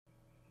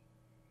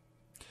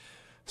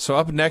So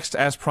up next,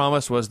 as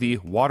promised, was the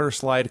water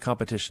slide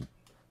competition.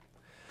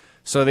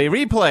 So they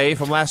replay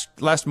from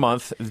last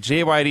month,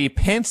 JYD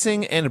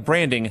pantsing and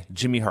branding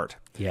Jimmy Hart.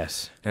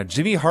 Yes. Now,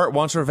 Jimmy Hart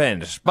wants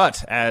revenge,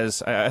 but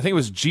as I think it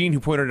was Gene who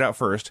pointed it out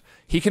first,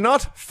 he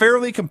cannot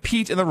fairly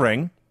compete in the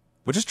ring,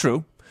 which is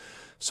true.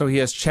 So he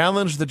has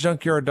challenged the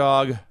Junkyard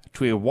Dog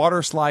to a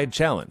water slide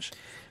challenge.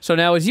 So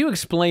now, as you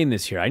explain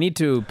this here, I need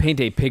to paint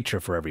a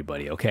picture for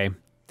everybody, okay?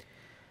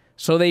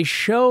 So they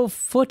show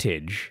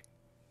footage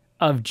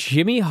of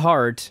Jimmy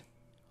Hart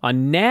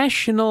on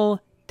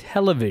national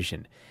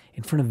television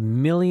in front of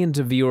millions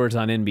of viewers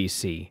on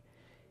NBC.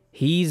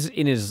 He's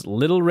in his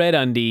little red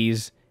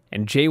undies,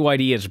 and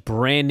JYD is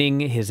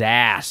branding his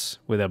ass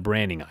with a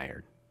branding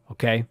iron,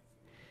 okay?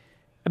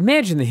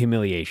 Imagine the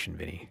humiliation,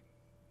 Vinny.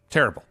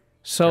 Terrible.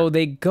 So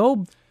they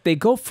go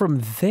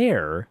from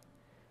there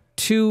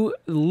to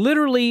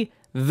literally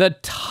the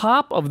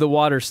top of the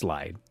water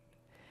slide,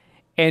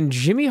 and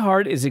Jimmy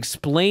Hart is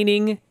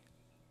explaining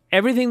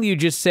everything that you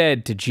just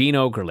said to Gene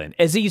Okerlund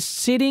as he's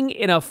sitting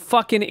in a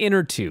fucking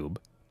inner tube.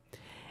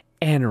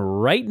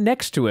 And right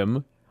next to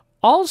him,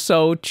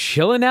 also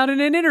chilling out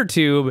in an inner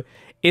tube,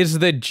 is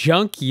the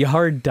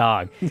Junkyard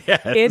Dog.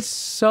 Yes. It's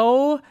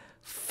so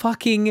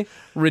fucking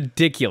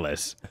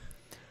ridiculous.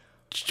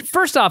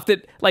 First off,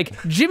 that like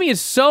Jimmy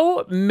is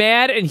so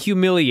mad and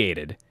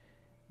humiliated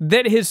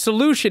that his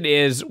solution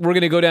is, we're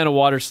going to go down a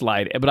water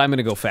slide, but I'm going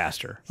to go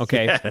faster,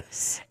 okay?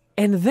 Yes.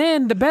 And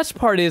then the best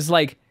part is,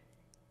 like,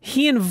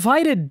 he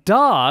invited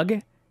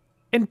Dog,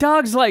 and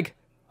Dog's like,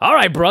 all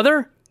right,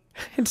 brother.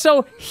 And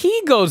so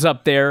he goes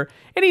up there,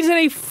 and he's in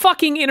a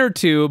fucking inner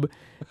tube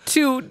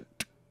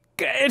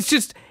it's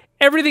just,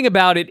 everything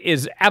about it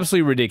is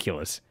absolutely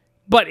ridiculous.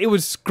 But it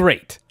was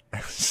great.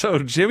 So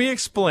Jimmy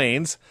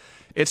explains,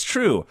 it's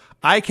true,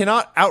 I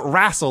cannot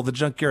out-wrestle the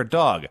Junkyard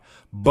Dog,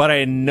 but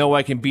I know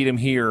I can beat him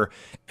here,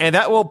 and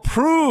that will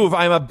prove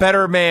I'm a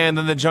better man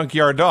than the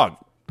Junkyard Dog.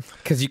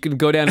 Because you can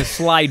go down a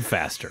slide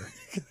faster.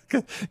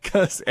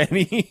 Because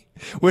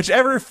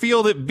whichever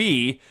field it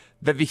be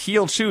that the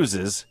heel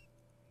chooses,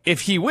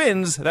 if he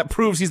wins, that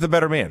proves he's the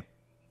better man.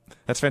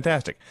 That's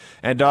fantastic.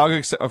 And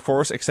Dog, of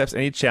course, accepts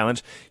any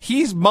challenge.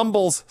 He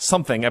mumbles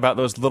something about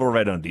those little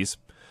red undies.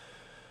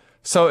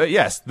 So,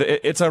 yes,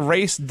 it's a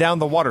race down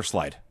the water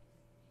slide.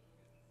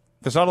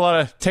 There's not a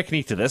lot of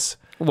technique to this.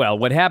 Well,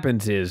 what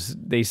happens is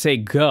they say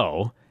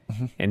go,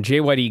 and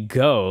JYD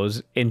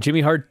goes, and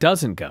Jimmy Hart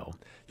doesn't go.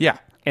 Yeah.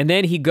 And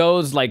then he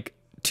goes like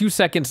 2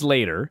 seconds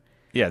later.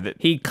 Yeah.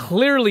 He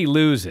clearly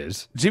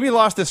loses. Jimmy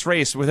lost this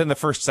race within the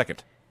first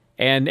second.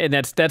 And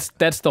that's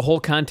the whole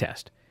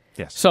contest.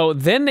 Yes. So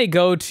then they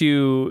go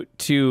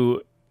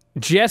to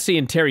Jesse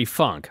and Terry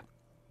Funk.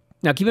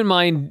 Now, keep in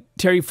mind,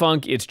 Terry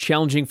Funk is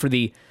challenging for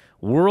the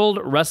World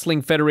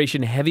Wrestling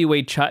Federation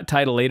heavyweight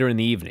title later in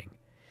the evening.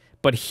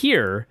 But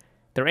here,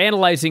 they're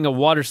analyzing a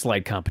water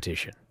slide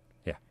competition.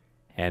 Yeah.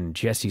 And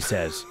Jesse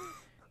says,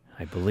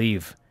 I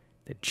believe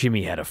that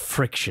Jimmy had a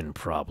friction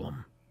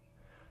problem.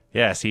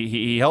 Yes,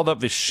 he held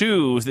up the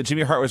shoes that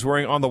Jimmy Hart was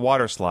wearing on the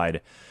water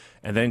slide,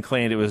 and then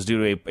claimed it was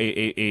due to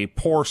a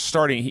poor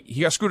starting.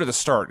 He got screwed at the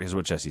start, is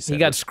what Jesse said. He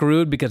got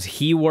screwed because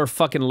he wore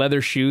fucking leather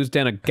shoes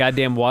down a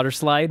goddamn water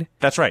slide?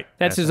 That's right.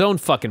 That's his own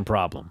fucking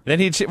problem. Then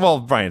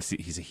Bryan,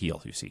 he's a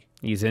heel, you see.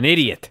 He's an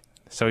idiot.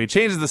 So he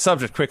changes the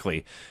subject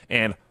quickly,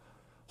 and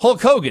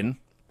Hulk Hogan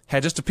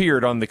had just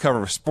appeared on the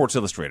cover of Sports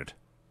Illustrated,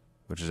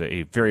 which is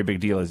a very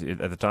big deal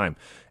at the time.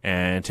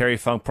 And Terry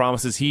Funk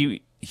promises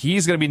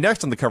he's going to be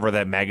next on the cover of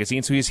that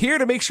magazine, so he's here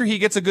to make sure he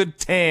gets a good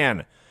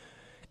tan.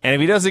 And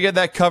if he doesn't get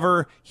that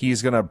cover,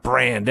 he's going to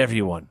brand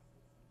everyone.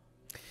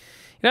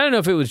 And I don't know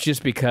if it was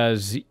just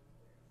because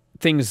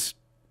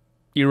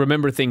you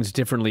remember things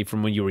differently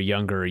from when you were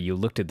younger, or you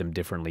looked at them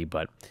differently,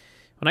 but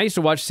when I used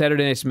to watch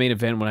Saturday Night's Main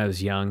Event when I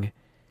was young,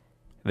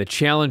 the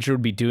challenger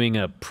would be doing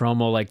a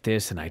promo like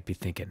this, and I'd be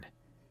thinking,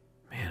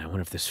 man, I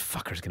wonder if this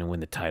fucker's going to win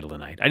the title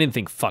tonight. I didn't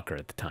think fucker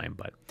at the time,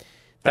 but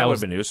that would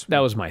have been news. That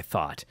was my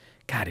thought.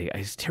 God,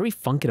 is Terry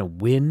Funk going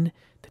to win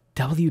the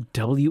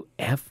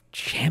WWF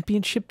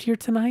Championship here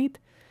tonight?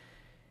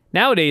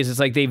 Nowadays, it's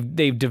like they've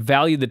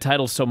devalued the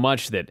title so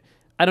much that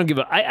I don't give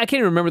a... I can't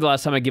even remember the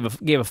last time I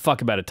gave a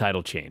fuck about a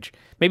title change.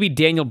 Maybe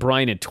Daniel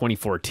Bryan in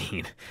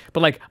 2014.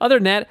 But like, other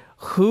than that,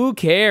 who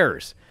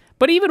cares?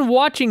 But even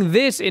watching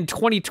this in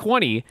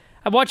 2020,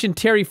 I'm watching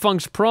Terry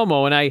Funk's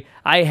promo, and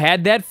I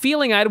had that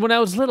feeling I had when I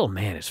was little.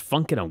 Man, is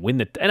Funk going to win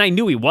the... And I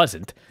knew he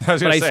wasn't.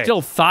 I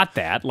still thought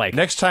that. Like,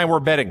 next time we're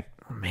betting.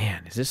 Oh,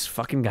 man, is this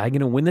fucking guy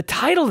going to win the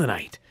title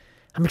tonight?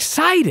 I'm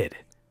excited.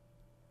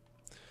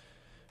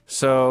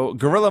 So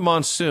Gorilla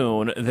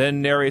Monsoon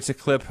then narrates a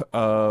clip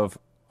of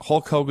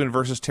Hulk Hogan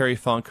versus Terry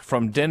Funk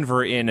from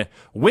Denver in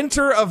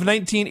winter of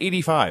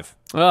 1985.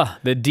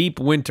 The deep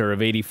winter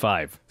of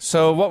 85.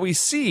 So what we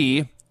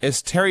see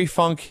is Terry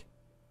Funk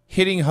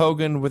hitting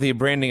Hogan with a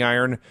branding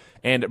iron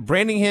and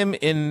branding him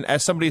in,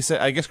 as somebody said,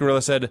 I guess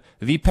Gorilla said,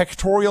 the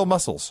pectoral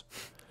muscles.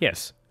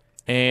 Yes.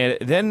 And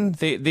then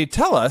they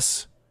tell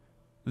us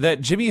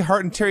that Jimmy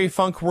Hart and Terry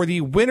Funk were the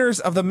winners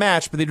of the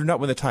match, but they did not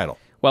win the title.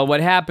 Well,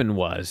 what happened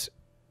was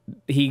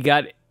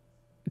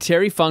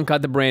Terry Funk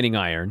got the branding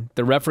iron.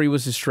 The referee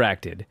was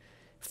distracted.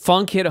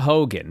 Funk hit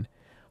Hogan.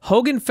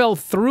 Hogan fell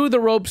through the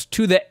ropes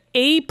to the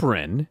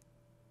apron,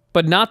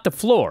 but not the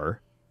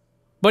floor.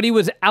 But he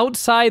was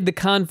outside the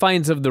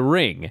confines of the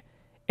ring,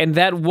 and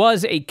that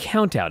was a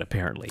countout,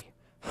 apparently.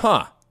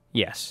 Huh.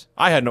 Yes.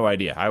 I had no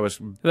idea.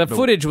 The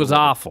footage was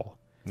awful.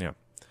 Yeah.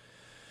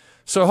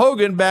 So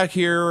Hogan, back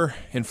here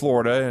in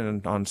Florida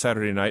and on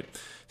Saturday night,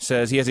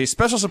 says he has a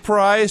special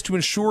surprise to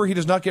ensure he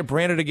does not get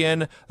branded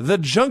again. The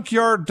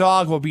Junkyard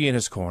Dog will be in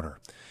his corner.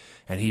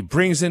 And he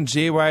brings in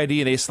JYD,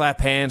 and they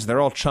slap hands, and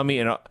they're all chummy,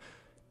 and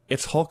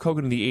it's Hulk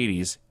Hogan in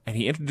the 80s, and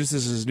he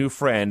introduces his new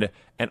friend,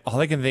 and all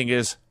I can think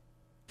is,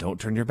 don't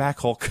turn your back,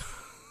 Hulk.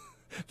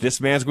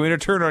 This man's going to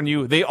turn on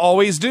you. They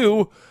always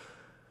do.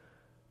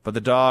 But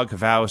the dog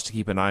vows to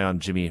keep an eye on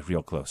Jimmy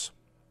real close.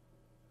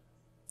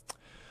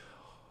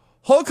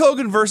 Hulk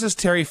Hogan versus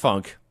Terry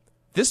Funk.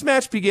 This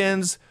match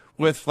begins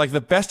with like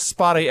the best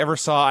spot I ever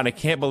saw, and I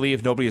can't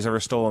believe nobody has ever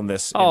stolen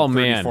this in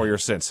 34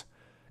 years since.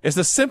 It's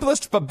the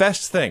simplest but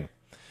best thing.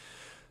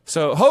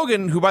 So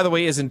Hogan, who by the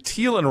way is in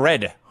teal and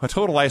red, a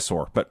total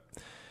eyesore, but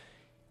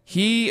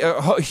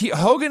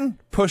Hogan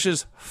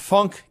pushes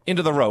Funk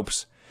into the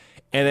ropes,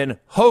 and then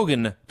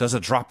Hogan does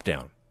a drop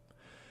down.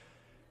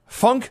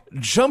 Funk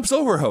jumps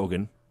over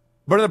Hogan,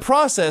 but in the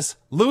process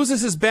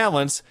loses his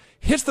balance,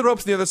 hits the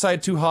ropes on the other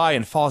side too high,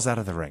 and falls out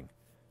of the ring.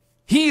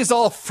 He's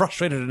all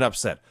frustrated and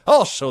upset.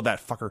 I'll show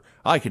that fucker.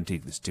 I can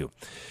take this too.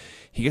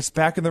 He gets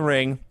back in the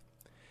ring.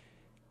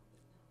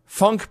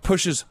 Funk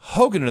pushes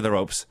Hogan into the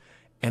ropes,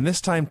 and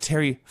this time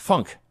Terry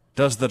Funk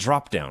does the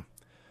drop down.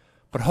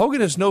 But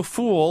Hogan is no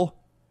fool,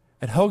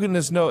 and Hogan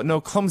is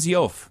no clumsy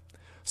oaf.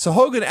 So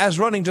Hogan, as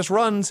running, just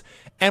runs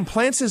and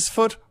plants his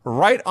foot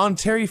right on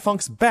Terry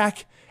Funk's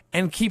back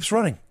and keeps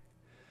running.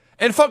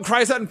 And Funk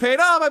cries out in pain,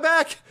 "Oh, my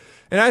back!"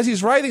 And as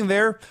he's writhing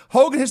there,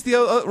 Hogan hits the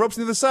ropes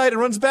on the other side and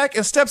runs back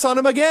and steps on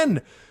him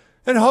again.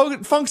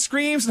 And Funk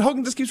screams, and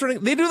Hogan just keeps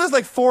running. They do this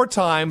like 4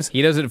 times.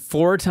 He does it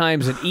 4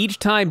 times, and each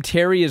time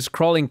Terry is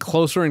crawling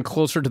closer and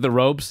closer to the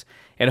ropes,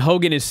 and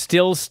Hogan is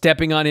still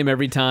stepping on him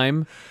every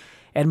time.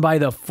 And by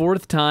the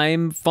 4th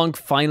time, Funk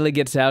finally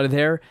gets out of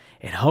there,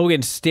 and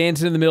Hogan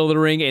stands in the middle of the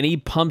ring, and he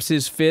pumps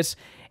his fists.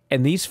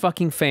 And these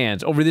fucking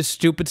fans, over this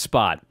stupid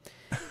spot,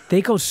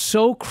 they go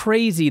so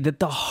crazy that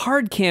the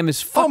hard cam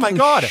is fucking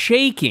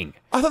shaking.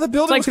 I thought the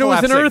building was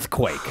collapsing. It was an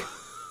earthquake.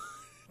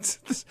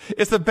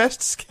 It's the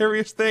best,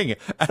 scariest thing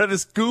out of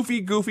this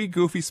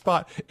goofy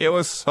spot. It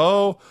was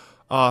so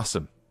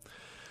awesome.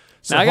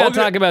 So now I got to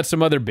talk about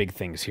some other big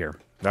things here.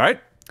 All right.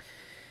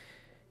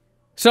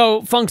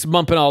 So Funk's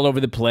bumping all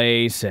over the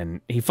place, and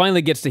he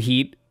finally gets the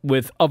heat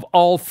with, of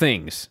all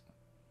things,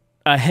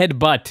 a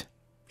headbutt.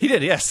 He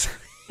did, yes.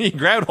 He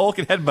grabbed Hulk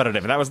and headbutted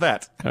him, and that was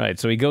that. All right,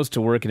 so he goes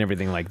to work and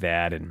everything like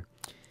that, and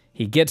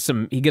he gets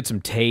some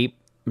tape,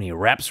 and he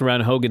wraps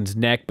around Hogan's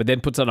neck, but then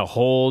puts on a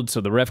hold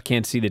so the ref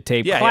can't see the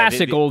tape. Yeah,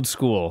 Classic old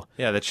school.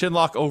 Yeah, the chin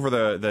lock over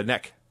the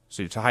neck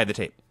to hide the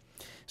tape.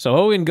 So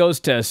Hogan goes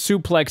to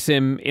suplex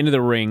him into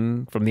the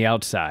ring from the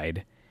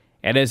outside,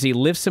 and as he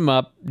lifts him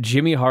up,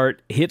 Jimmy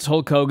Hart hits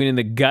Hulk Hogan in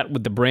the gut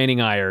with the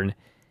branding iron,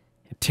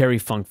 and Terry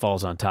Funk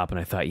falls on top, and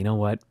I thought, you know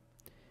what?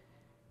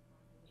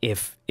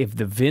 If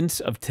the Vince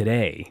of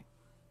today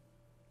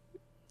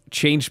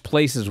changed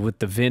places with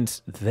the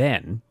Vince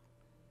then,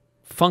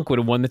 Funk would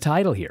have won the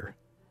title here.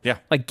 Yeah.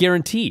 Like,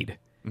 guaranteed.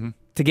 Mm-hmm.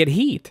 To get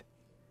heat.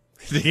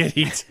 To get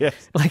heat,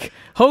 yes. Like,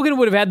 Hogan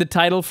would have had the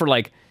title for,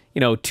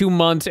 2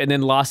 months and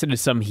then lost it to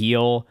some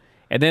heel.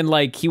 And then,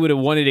 he would have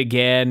won it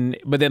again,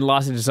 but then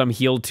lost it to some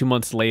heel 2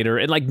 months later.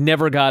 And,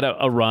 never got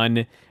a run.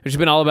 It's just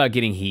been all about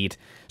getting heat.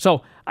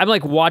 So, I'm,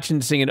 watching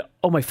and singing,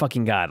 oh, my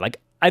fucking God.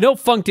 I know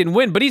Funk didn't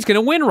win, but he's going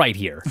to win right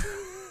here.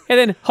 And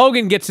then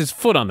Hogan gets his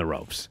foot on the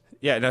ropes.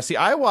 Yeah, now see,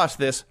 I watched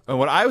this, and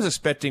what I was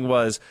expecting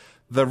was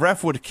the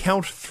ref would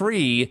count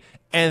 3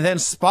 and then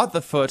spot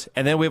the foot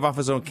and then wave off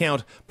his own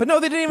count. But no,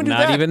 they didn't even do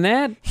that. Not even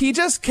that. He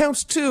just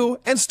counts 2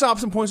 and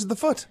stops and points at the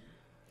foot.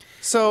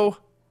 So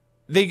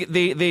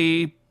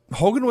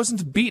Hogan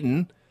wasn't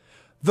beaten.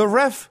 The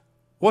ref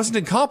wasn't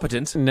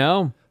incompetent.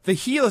 No. The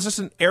heel is just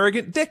an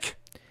arrogant dick.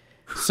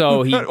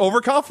 So he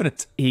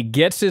overconfident. He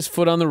gets his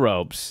foot on the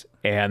ropes,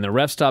 and the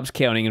ref stops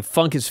counting, and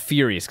Funk is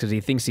furious because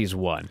he thinks he's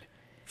won.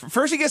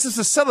 First, he gets us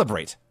to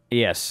celebrate.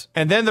 Yes.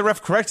 And then the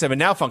ref corrects him, and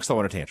now Funk's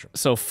throwing a tantrum.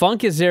 So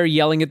Funk is there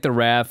yelling at the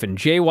ref, and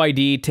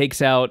JYD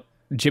takes out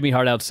Jimmy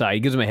Hart outside.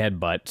 He gives him a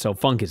headbutt, so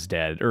Funk is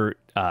dead, or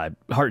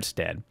Hart's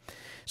dead.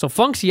 So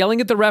Funk's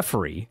yelling at the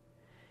referee,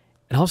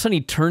 and all of a sudden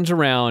he turns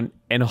around,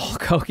 and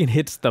Hulk Hogan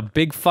hits the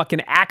big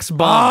fucking axe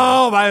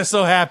bomb. Oh, I was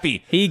so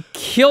happy. He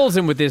kills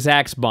him with his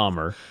axe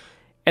bomber.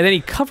 And then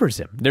he covers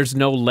him. There's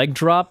no leg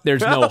drop.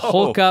 There's no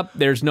Hulk up.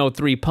 There's no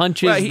 3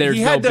 punches. Well, there's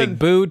no big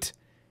boot.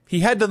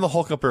 He had done the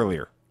Hulk up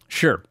earlier.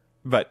 Sure.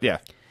 But, yeah.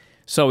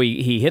 So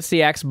he hits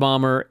the axe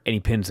bomber, and he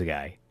pins the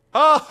guy.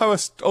 Oh, I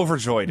was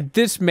overjoyed.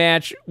 This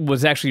match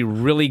was actually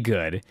really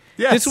good.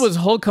 Yes. This was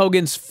Hulk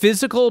Hogan's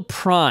physical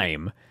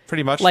prime.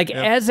 Pretty much. Like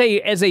yeah. as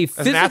a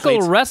physical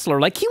athlete. wrestler,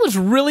 like he was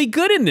really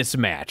good in this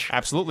match.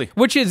 Absolutely.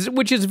 Which is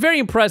very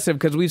impressive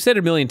because we've said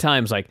it a million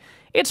times. Like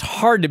it's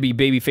hard to be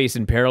babyface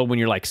in peril when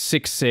you're like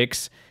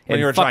 6'6" and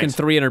you're a fucking giant.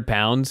 300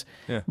 pounds.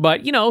 Yeah.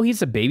 But you know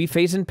he's a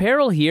babyface in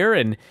peril here,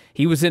 and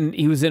he was in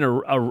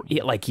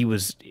like he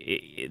was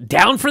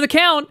down for the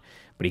count,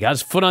 but he got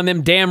his foot on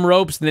them damn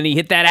ropes, and then he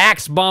hit that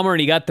axe bomber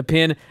and he got the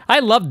pin. I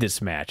loved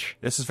this match.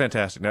 This is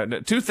fantastic. Now,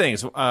 two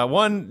things.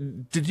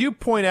 One, did you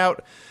point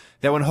out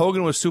that when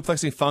Hogan was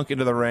suplexing Funk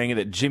into the ring,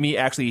 that Jimmy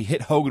actually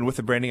hit Hogan with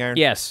the branding iron?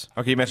 Yes.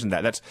 Okay, you mentioned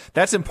that.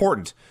 That's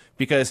important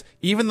because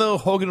even though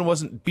Hogan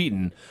wasn't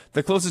beaten,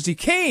 the closest he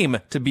came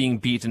to being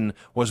beaten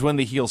was when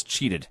the heels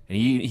cheated, and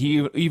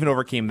he even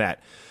overcame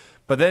that.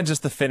 But then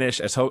just the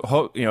finish as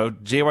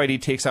JYD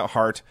takes out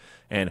Hart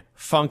and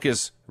Funk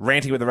is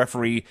ranting with the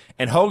referee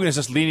and Hogan is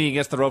just leaning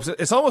against the ropes.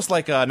 It's almost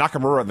like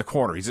Nakamura in the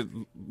corner. He's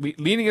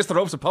leaning against the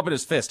ropes and pumping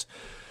his fist.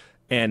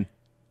 And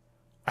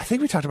I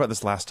think we talked about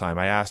this last time.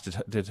 I asked,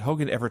 did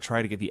Hogan ever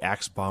try to get the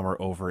Axe Bomber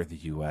over in the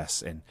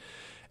U.S.? And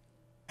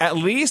at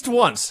least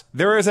once,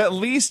 there is at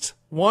least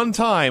one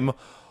time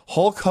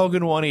Hulk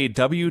Hogan won a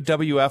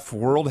WWF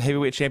World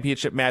Heavyweight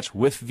Championship match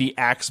with the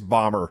Axe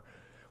Bomber,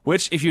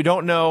 which, if you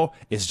don't know,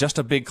 is just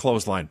a big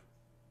clothesline.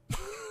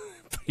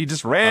 He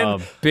just ran A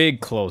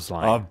big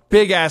clothesline. a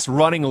big-ass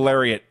running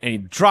lariat, and he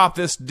dropped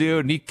this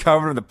dude, and he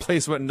covered him, the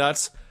place went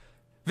nuts.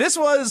 This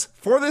was,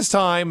 for this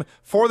time,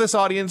 for this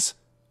audience,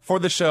 for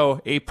the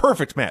show, a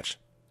perfect match.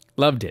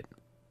 Loved it.